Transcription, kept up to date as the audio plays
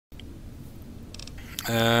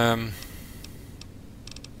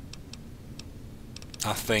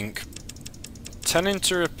I think 10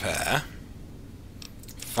 into repair,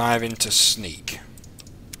 5 into sneak.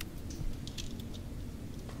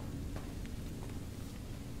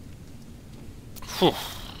 Whew.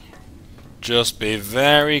 Just be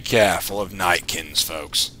very careful of Nightkins,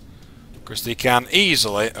 folks, because they can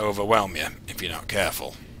easily overwhelm you if you're not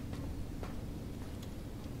careful.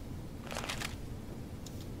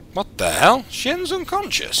 What the hell? Shin's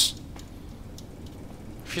unconscious.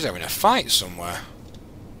 She's having a fight somewhere.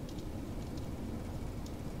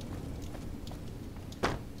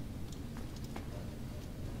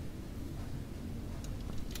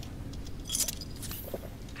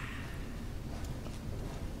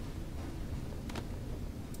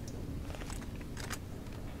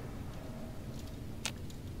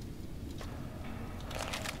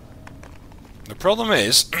 The problem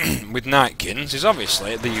is, with Nightkins, is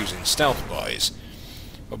obviously they're using stealth boys.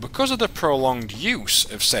 But because of the prolonged use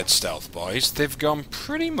of said stealth boys, they've gone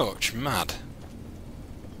pretty much mad.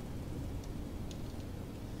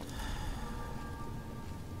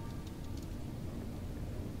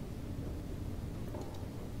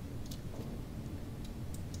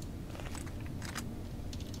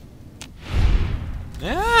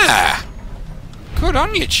 Ah! Good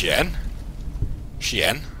on you, Shen.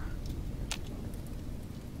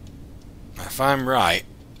 If I'm right,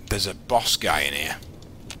 there's a boss guy in here.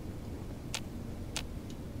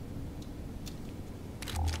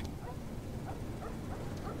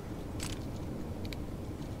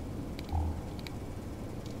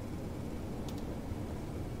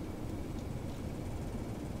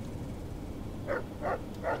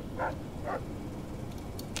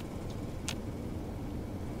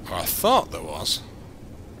 Or I thought there was.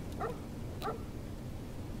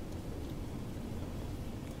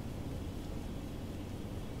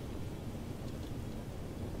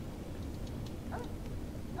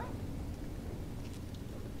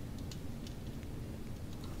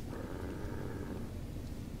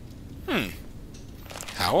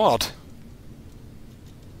 How odd.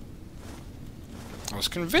 I was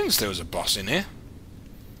convinced there was a boss in here.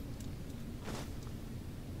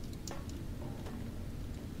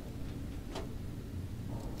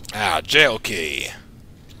 Ah, jail key.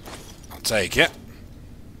 I'll take it.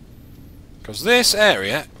 Because this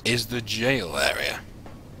area is the jail area.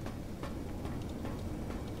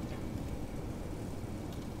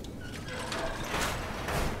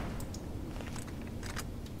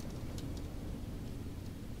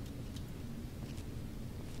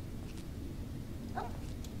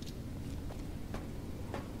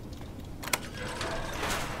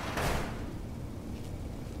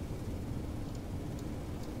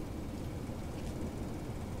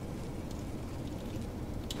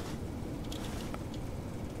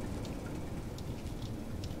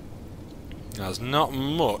 There's not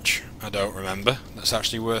much, I don't remember, that's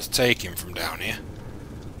actually worth taking from down here.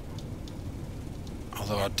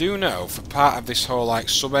 Although I do know, for part of this whole, like,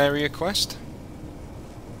 sub-area quest...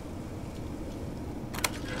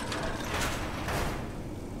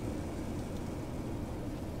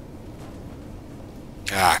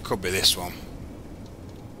 Ah, could be this one.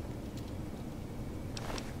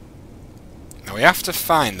 Now we have to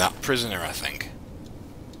find that prisoner, I think.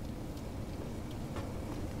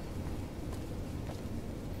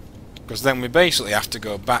 Because then we basically have to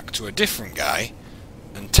go back to a different guy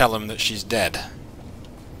and tell him that she's dead.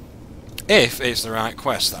 If it's the right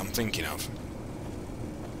quest that I'm thinking of.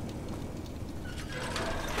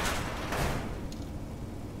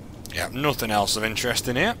 Yeah, nothing else of interest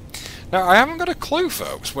in here. Now, I haven't got a clue,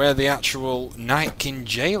 folks, where the actual Nightkin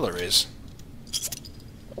jailer is.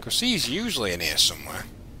 Because he's usually in here somewhere.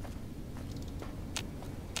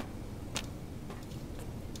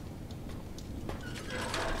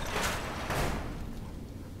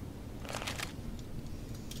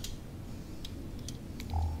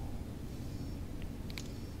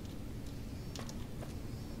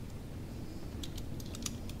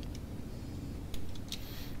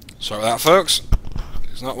 Sorry about that, folks.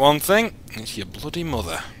 It's not one thing, it's your bloody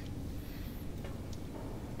mother.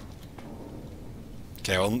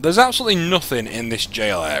 Okay, well, there's absolutely nothing in this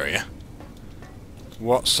jail area.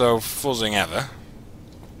 What's so fuzzing ever?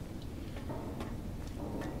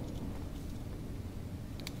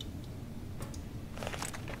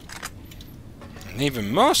 And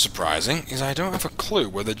even more surprising is I don't have a clue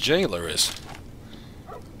where the jailer is.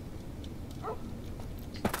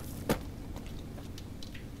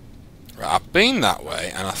 Right, I've been that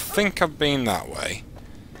way, and I think I've been that way.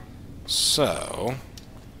 So...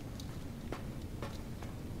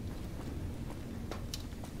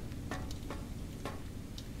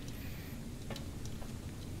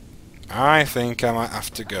 I think I might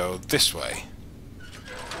have to go this way.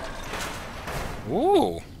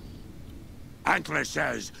 Ooh. Antler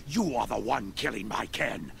says you are the one killing my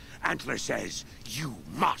kin. Antler says you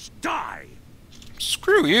must die.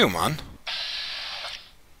 Screw you, man.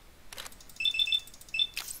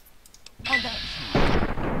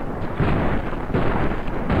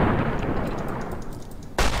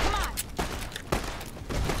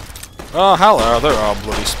 Oh, hello, they're all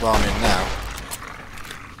bloody spawning now.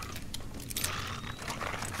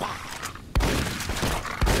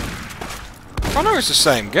 Oh no, it's the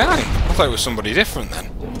same guy. I thought it was somebody different then.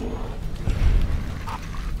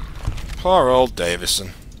 Poor old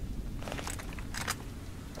Davison.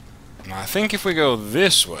 And I think if we go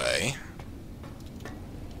this way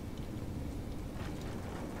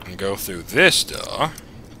and go through this door.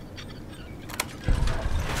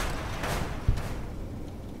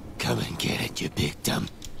 Come and get it, you big dumb.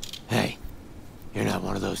 Hey, you're not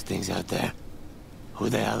one of those things out there. Who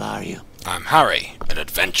the hell are you? I'm Harry, an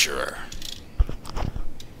adventurer.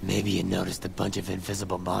 Maybe you noticed a bunch of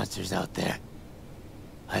invisible monsters out there.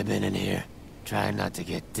 I've been in here, trying not to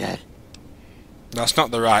get dead. That's not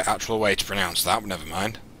the right actual way to pronounce that, but never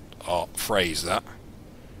mind. Or phrase that.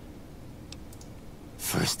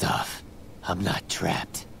 First off, I'm not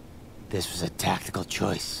trapped. This was a tactical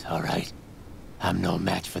choice, alright? I'm no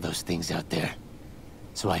match for those things out there.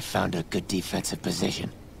 So I found a good defensive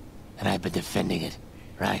position. And I've been defending it,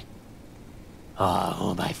 right? Oh, who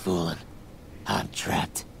am I fooling? I'm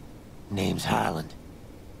trapped. Name's Harland.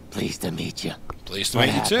 Pleased to meet you. Pleased to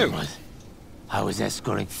meet you too. I was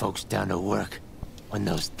escorting folks down to work when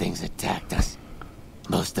those things attacked us.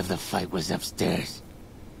 Most of the fight was upstairs.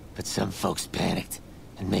 But some folks panicked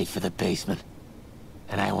and made for the basement.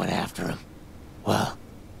 And I went after them. Well,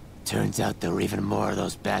 turns out there were even more of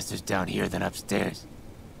those bastards down here than upstairs.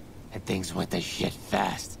 And things went to shit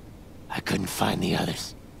fast. I couldn't find the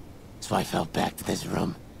others. So I fell back to this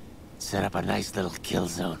room, set up a nice little kill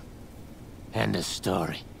zone. End of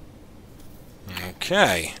story.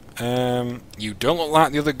 Okay. You don't look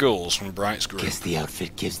like the other ghouls from Bright's group. Guess the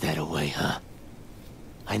outfit gives that away, huh?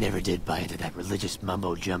 I never did buy into that religious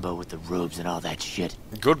mumbo-jumbo with the robes and all that shit.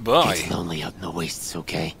 Goodbye. It's lonely out in the wastes,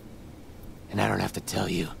 okay? And I don't have to tell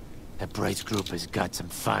you that Bright's group has got some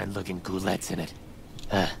fine-looking goulettes in it.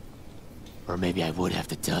 Or maybe I would have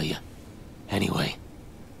to tell you. Anyway,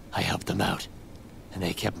 I helped them out, and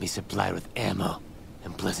they kept me supplied with ammo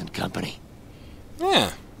and pleasant company.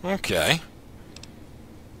 Yeah, okay.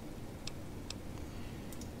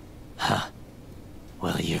 Huh.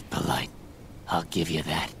 Well, you're polite. I'll give you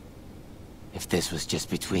that. If this was just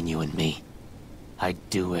between you and me, I'd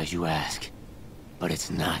do as you ask. But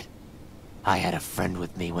it's not. I had a friend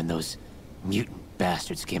with me when those mutant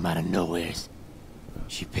bastards came out of nowheres.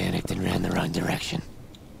 She panicked and ran the wrong direction.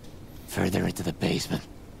 Further into the basement.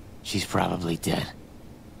 She's probably dead.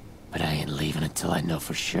 But I ain't leaving until I know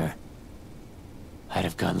for sure. I'd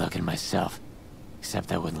have gone looking myself,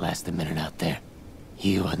 except I wouldn't last a minute out there.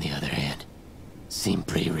 You, on the other hand, seem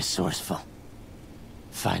pretty resourceful.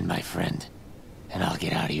 Find my friend, and I'll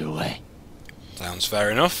get out of your way. Sounds fair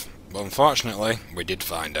enough, but unfortunately, we did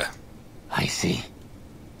find her. I see.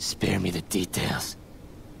 Spare me the details.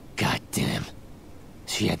 Goddamn.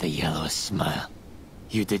 She had the yellowest smile.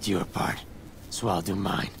 You did your part, so I'll do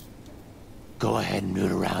mine. Go ahead and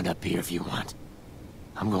root around up here if you want.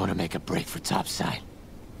 I'm going to make a break for topside.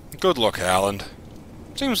 Good luck, Harland.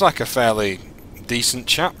 Seems like a fairly decent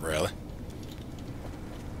chap, really.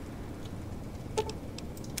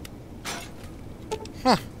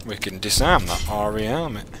 Huh, we can disarm that or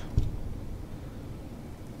rearm it.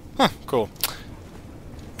 Huh, cool.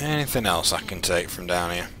 Anything else I can take from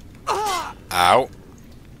down here? Ow.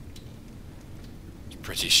 It's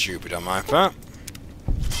pretty stupid on my part.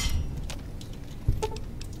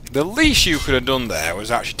 The least you could have done there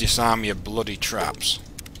was actually disarm your bloody traps.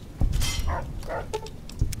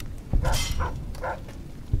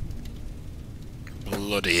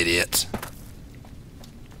 Bloody idiot.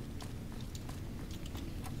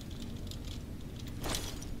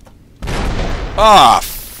 Ah,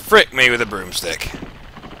 frick me with a broomstick.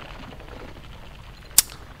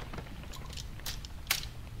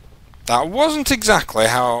 That wasn't exactly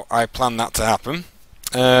how I planned that to happen.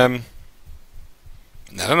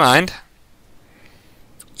 Never mind.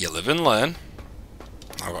 You live and learn.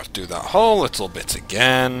 I've got to do that whole little bit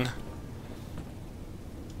again.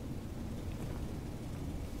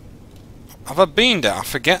 Have I been down? I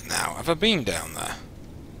forget now. Have I been down there?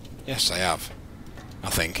 Yes, I have. I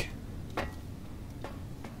think.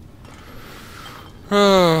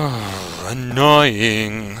 Oh,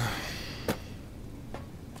 annoying.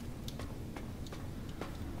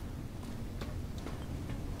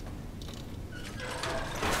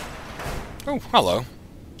 Oh, hello.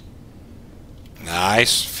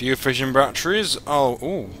 Nice. Few fission batteries. Oh,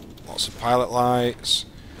 ooh. Lots of pilot lights.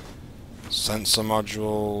 Sensor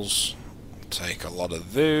modules. Take a lot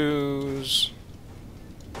of those.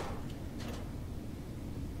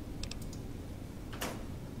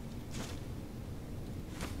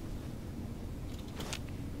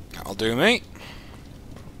 That'll do me.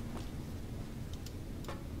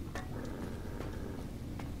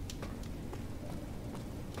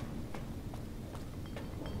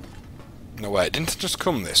 No, wait, didn't it just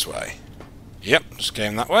come this way? Yep, just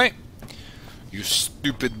came that way. You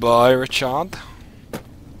stupid boy, Richard.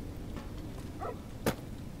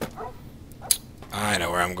 I know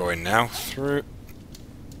where I'm going now. Through.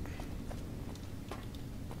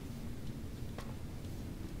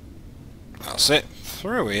 That's it.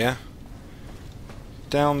 Through here.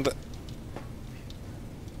 Down the...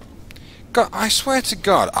 God, I swear to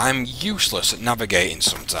God, I'm useless at navigating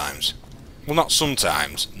sometimes. Well, not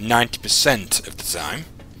sometimes. 90% of the time.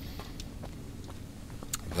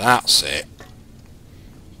 That's it.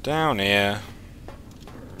 Down here.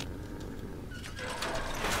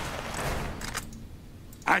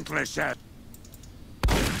 Antler said.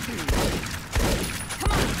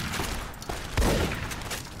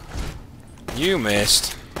 You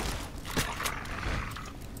missed.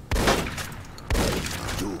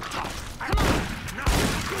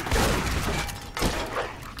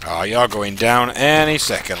 Oh, you're going down any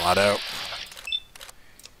second, laddo.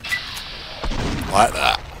 Like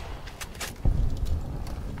that.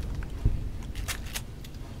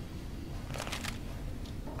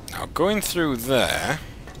 Now, going through there...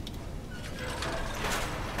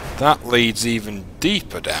 that leads even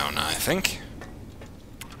deeper down, I think.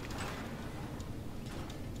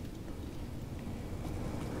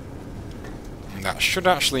 And that should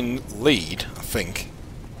actually lead, I think.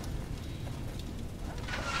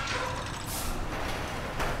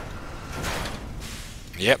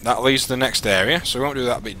 Yep, that leads to the next area, so we won't do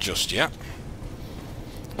that bit just yet.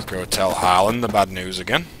 Let's go tell Harlan the bad news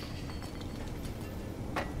again.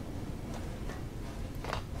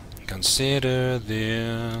 Consider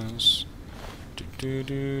this. Do, do,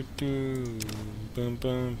 do, do. Bum,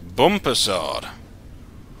 bum. Bumper sword.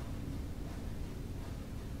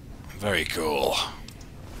 Very cool.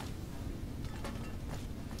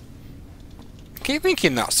 I keep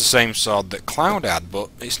thinking that's the same sword that Cloud had, but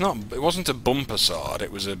it's not. It wasn't a bumper sword,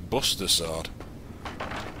 it was a buster sword.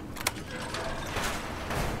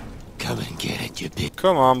 Come and get it, you big...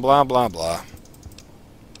 Come on, blah blah blah.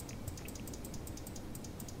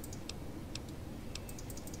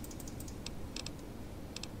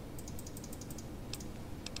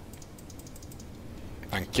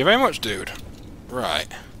 Thank you very much, dude. Right.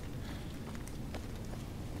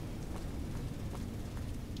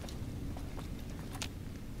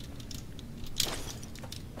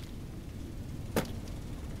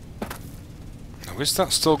 Now, is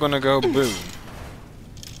that still gonna go boom?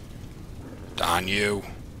 Darn you.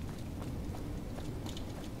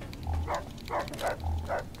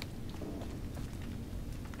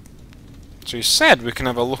 So he said we can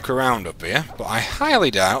have a look around up here, but I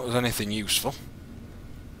highly doubt there's anything useful.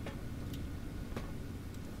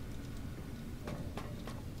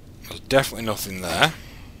 There's definitely nothing there.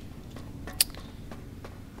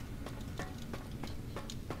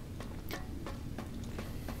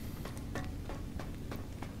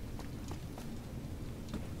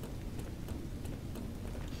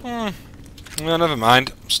 Well, never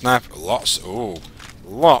mind. Sniper, lots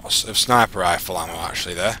of sniper rifle ammo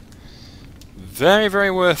actually there. Very,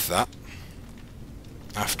 very worth that.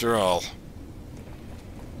 After all.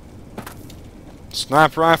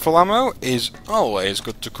 Sniper rifle ammo is always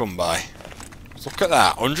good to come by. Look at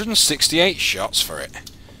that, 168 shots for it.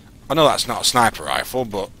 I know that's not a sniper rifle,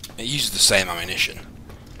 but it uses the same ammunition.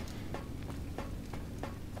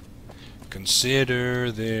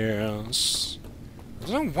 Consider this. I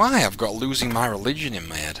don't know why I've got losing my religion in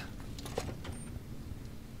my head.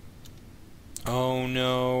 Oh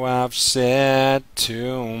no, I've said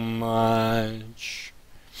too much.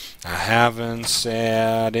 I haven't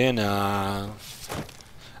said enough.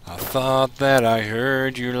 I thought that I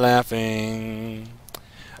heard you laughing.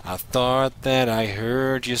 I thought that I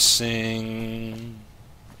heard you sing.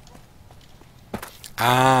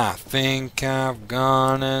 I think I've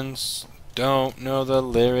gone and don't know the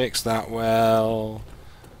lyrics that well.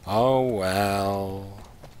 Oh well,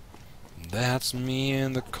 that's me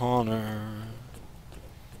in the corner.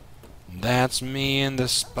 That's me in the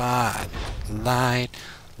spotlight,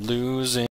 losing.